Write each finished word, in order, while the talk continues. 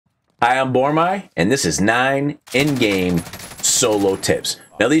Hi, I'm Bormai, and this is 9 in-game solo tips.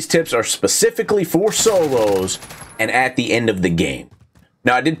 Now, these tips are specifically for solos and at the end of the game.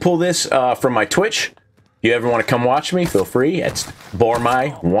 Now, I did pull this from my Twitch. If you ever want to come watch me, feel free. It's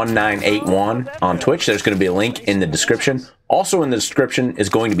Bormai1981 on Twitch. There's going to be a link in the description. Also in the description is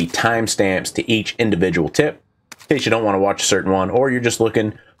going to be timestamps to each individual tip, in case you don't want to watch a certain one, or you're just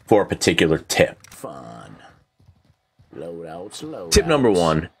looking for a particular tip. Fun. Loadouts. Tip number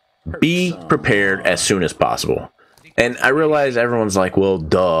 1. Be prepared as soon as possible. And I realize everyone's like, well,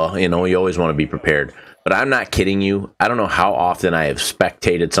 duh, you know, you always want to be prepared. But I'm not kidding you. I don't know how often I have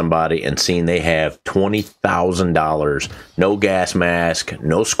spectated somebody and seen they have $20,000, no gas mask,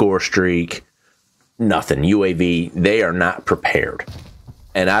 no score streak, nothing, UAV. They are not prepared.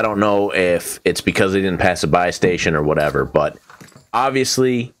 And I don't know if it's because they didn't pass a buy station or whatever, but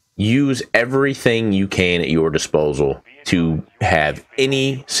obviously use everything you can at your disposal to have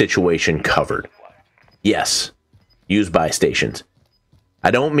any situation covered. Yes, use buy stations. I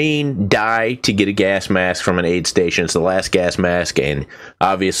don't mean die to get a gas mask from an aid station. It's the last gas mask, and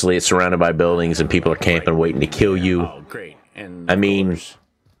obviously it's surrounded by buildings and people are camping waiting to kill you. I mean,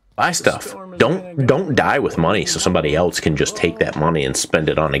 buy stuff. Don't die with money so somebody else can just take that money and spend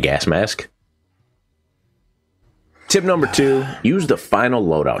it on a gas mask. Tip number 2, use the final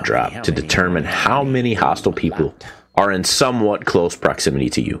loadout drop to determine how many hostile people are in somewhat close proximity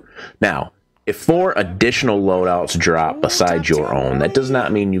to you. Now, if 4 additional loadouts drop besides your own, that does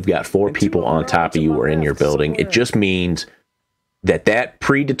not mean you've got 4 people on top of you or in your building. It just means that that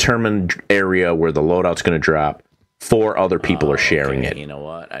predetermined area where the loadout's going to drop, 4 other people are sharing it. You know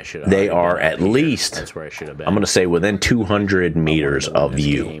what? I should. They are at least, That's where I should have been. I'm going to say, within 200 meters of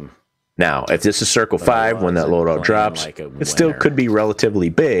you. Now, if this is Circle 5 when that loadout drops, it still could be relatively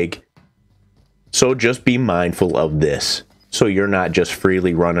big. So just be mindful of this, so you're not just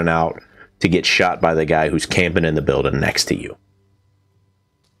freely running out to get shot by the guy who's camping in the building next to you.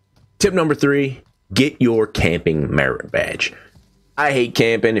 Tip number 3, get your camping merit badge. I hate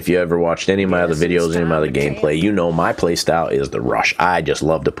camping. If you ever watched any of my other videos, any of my other gameplay, you know my play style is the rush. I just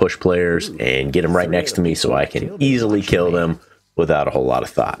love to push players and get them right next to me so I can easily kill them without a whole lot of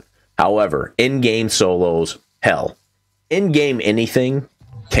thought. However, in-game solos, hell, in-game anything,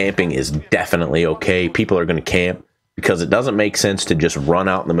 camping is definitely okay. People are going to camp because it doesn't make sense to just run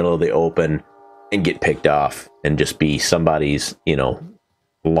out in the middle of the open and get picked off and just be somebody's, you know,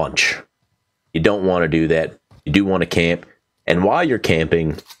 lunch. You don't want to do that. You do want to camp. And while you're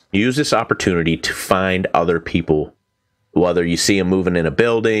camping, use this opportunity to find other people, whether you see them moving in a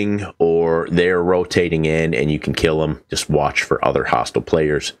building or they're rotating in and you can kill them. Just watch for other hostile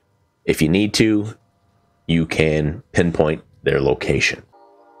players. If you need to, you can pinpoint their location.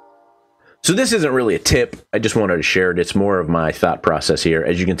 So this isn't really a tip. I just wanted to share it. It's more of my thought process here.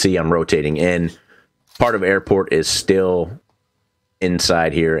 As you can see, I'm rotating in. Part of airport is still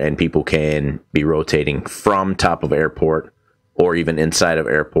inside here, and people can be rotating from top of airport or even inside of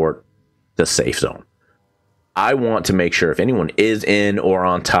airport, the safe zone. I want to make sure if anyone is in or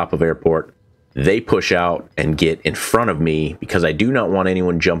on top of airport, they push out and get in front of me, because I do not want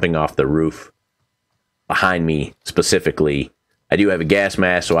anyone jumping off the roof behind me specifically. I do have a gas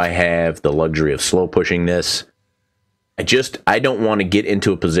mask, so I have the luxury of slow pushing this. I don't want to get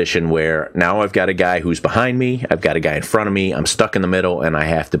into a position where now I've got a guy who's behind me, I've got a guy in front of me, I'm stuck in the middle, and I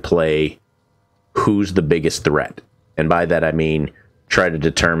have to play who's the biggest threat. And by that I mean try to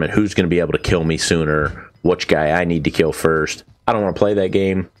determine who's going to be able to kill me sooner, which guy I need to kill first. I don't want to play that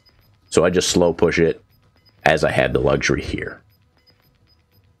game, so I just slow push it as I have the luxury here.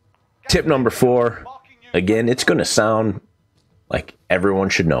 Tip number 4, again, it's going to sound like everyone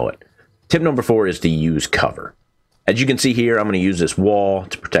should know it. Tip number 4 is to use cover. As you can see here, I'm going to use this wall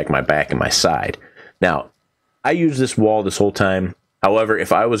to protect my back and my side. Now, I use this wall this whole time. However,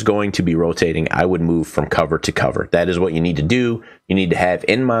 if I was going to be rotating, I would move from cover to cover. That is what you need to do. You need to have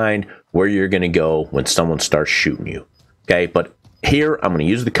in mind where you're going to go when someone starts shooting you. Okay, but here I'm going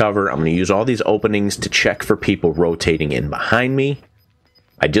to use the cover. I'm going to use all these openings to check for people rotating in behind me.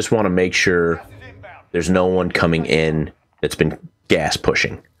 I just want to make sure there's no one coming in that's been gas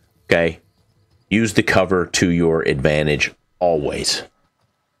pushing. Okay, use the cover to your advantage always.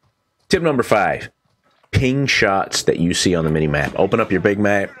 Tip number 5, ping shots that you see on the mini map. Open up your big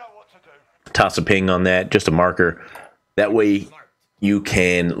map, toss a ping on that, just a marker. That way you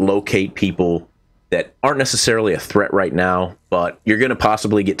can locate people that aren't necessarily a threat right now, but you're going to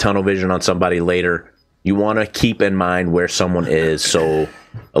possibly get tunnel vision on somebody later. You want to keep in mind where someone is, so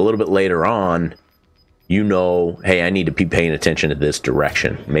a little bit later on, you know, hey, I need to be paying attention to this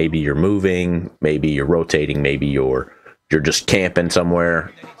direction. Maybe you're moving, maybe you're rotating, maybe you're you're just camping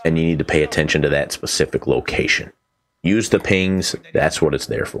somewhere and you need to pay attention to that specific location. Use the pings. That's what it's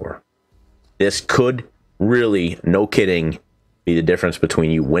there for. This could really, no kidding, be the difference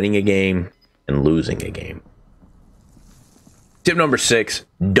between you winning a game and losing a game. Tip number 6,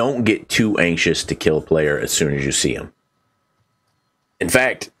 don't get too anxious to kill a player as soon as you see him. In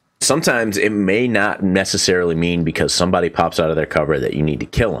fact, sometimes it may not necessarily mean because somebody pops out of their cover that you need to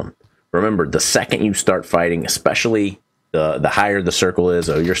kill them. Remember, the second you start fighting, especially the higher the circle is,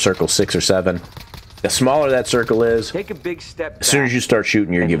 or your circle 6 or 7, the smaller that circle is, take a big step back. As soon as you start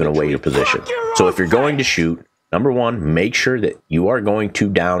shooting, you're giving away your position. So if you're going to shoot, number 1, make sure that you are going to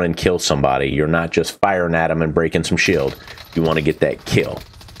down and kill somebody. You're not just firing at them and breaking some shield. You want to get that kill.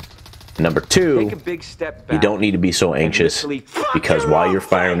 Number 2, take a big step back. You don't need to be so anxious because while you're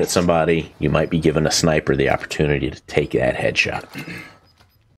firing at somebody, you might be giving a sniper the opportunity to take that headshot.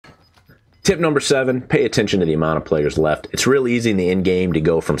 Tip number 7, pay attention to the amount of players left. It's real easy in the end game to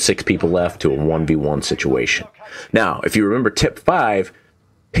go from 6 people left to a 1v1 situation. Now, if you remember tip 5,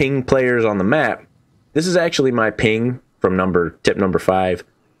 ping players on the map, this is actually my ping from tip number 5,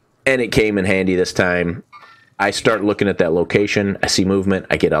 and it came in handy this time. I start looking at that location, I see movement,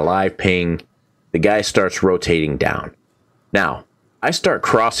 I get a live ping, the guy starts rotating down. Now, I start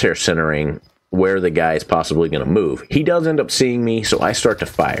crosshair centering where the guy is possibly going to move. He does end up seeing me, so I start to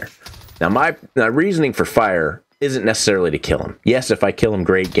fire. Now, my reasoning for fire isn't necessarily to kill him. Yes, if I kill him,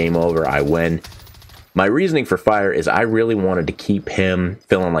 great, game over, I win. My reasoning for fire is I really wanted to keep him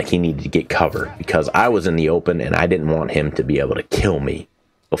feeling like he needed to get cover because I was in the open and I didn't want him to be able to kill me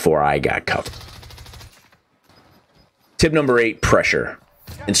before I got covered. Tip number 8, pressure.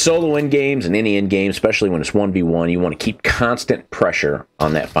 In solo end games and any end game, especially when it's 1v1, you want to keep constant pressure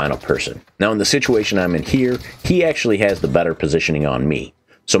on that final person. Now, in the situation I'm in here, he actually has the better positioning on me.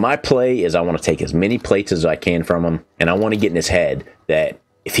 So my play is I want to take as many plates as I can from him, and I want to get in his head that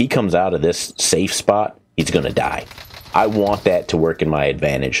if he comes out of this safe spot, he's going to die. I want that to work in my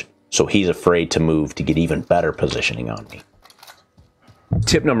advantage, so he's afraid to move to get even better positioning on me.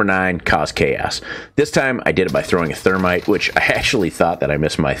 Tip number 9, cause chaos. This time I did it by throwing a thermite, which I actually thought that I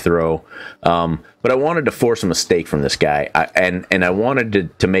missed my throw, but I wanted to force a mistake from this guy, and I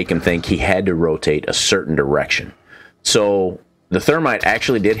wanted to make him think he had to rotate a certain direction. So the thermite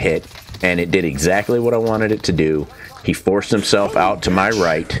actually did hit, and it did exactly what I wanted it to do. He forced himself out to my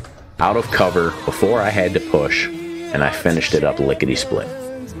right, out of cover, before I had to push, and I finished it up lickety-split.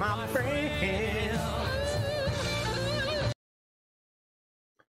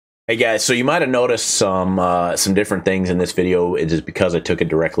 Hey guys, so you might have noticed some different things in this video. It is because I took it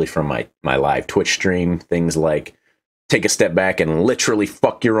directly from my live Twitch stream. Things like take a step back and literally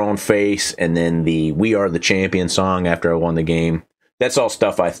fuck your own face, and then the We Are the Champion song after I won the game. That's all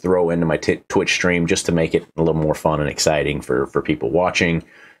stuff I throw into my Twitch stream just to make it a little more fun and exciting for people watching,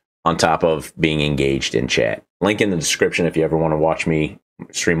 on top of being engaged in chat. Link in the description if you ever want to watch me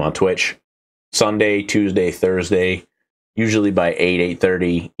stream on Twitch. Sunday, Tuesday, Thursday, usually by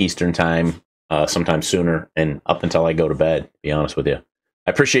 8:30 Eastern time, sometimes sooner, and up until I go to bed, to be honest with you.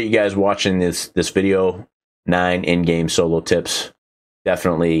 I appreciate you guys watching this video. 9 in-game solo tips.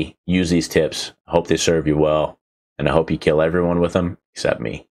 Definitely use these tips. I hope they serve you well, and I hope you kill everyone with them except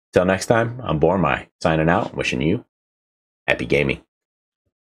me. Till next time, I'm Bormai, signing out, wishing you happy gaming.